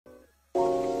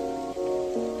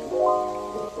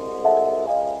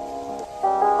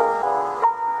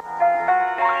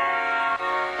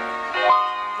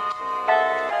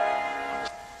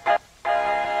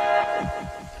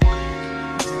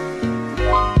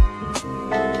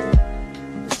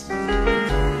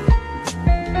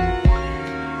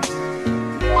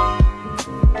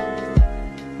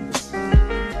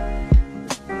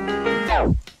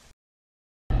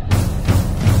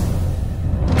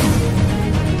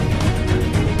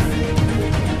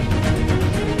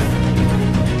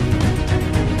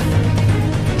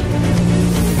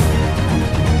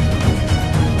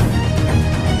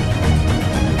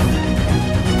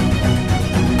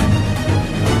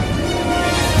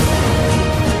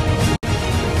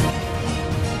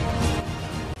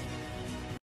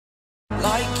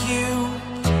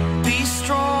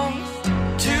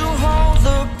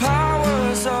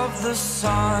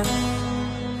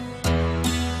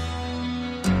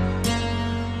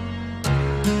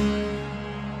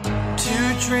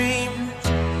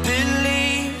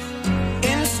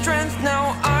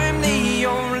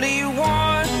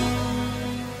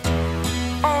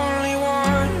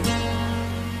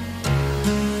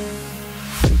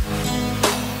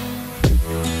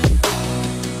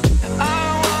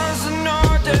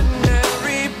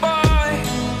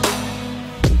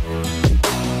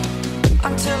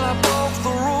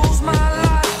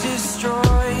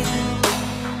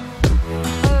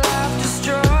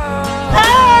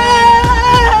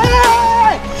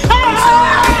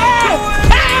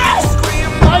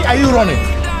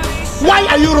Why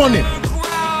are you running?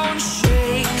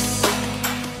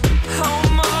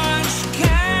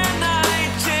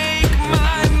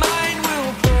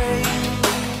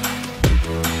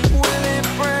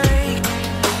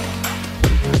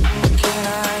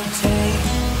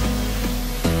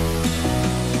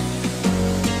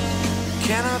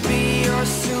 Can I be your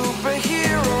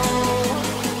superhero?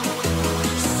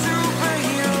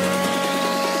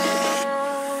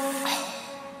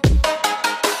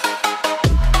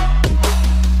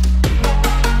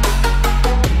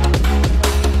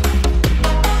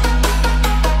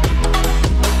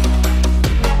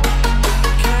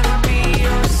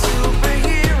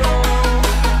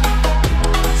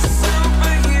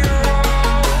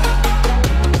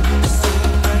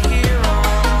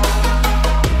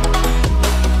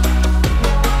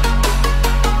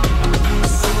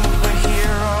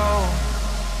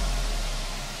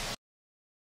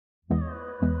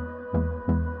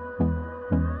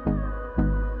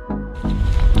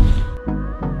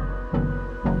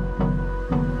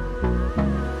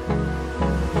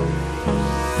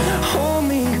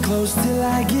 Close till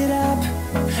I get up.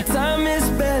 Time is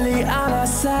barely on our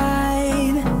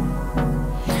side.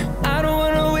 I don't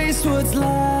wanna waste what's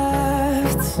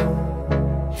left.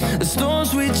 The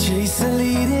storms we chase are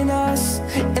leading us,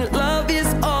 and love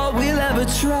is all we'll ever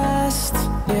trust.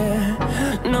 Yeah,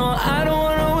 no, I don't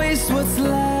wanna waste what's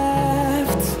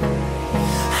left.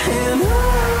 And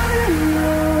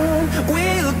on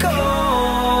we'll go,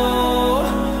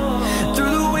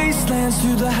 through the wastelands,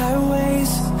 through the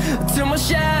highways, till my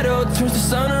shadow turns to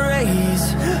sun rays.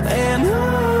 And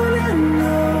on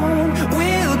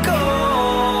we'll go,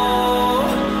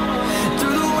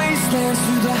 through the wastelands,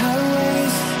 through the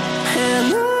highways,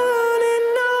 and on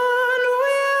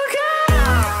we'll go.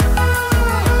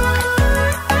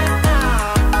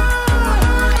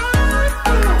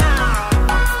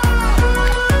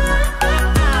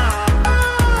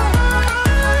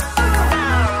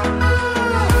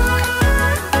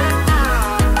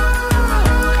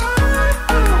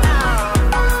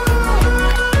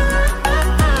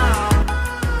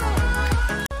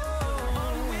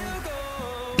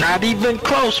 Not even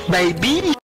close,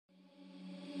 baby.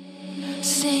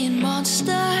 Seeing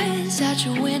monsters out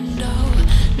your window.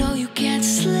 No, you can't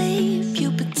sleep,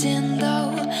 you pretend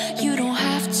though. You don't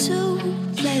have to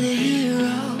play the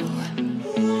hero,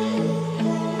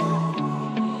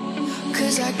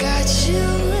 'cause I got you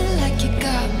like you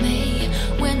got me.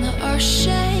 When the earth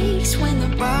shakes, when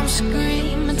the bombs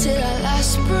scream, until our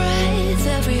last breath,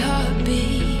 every heart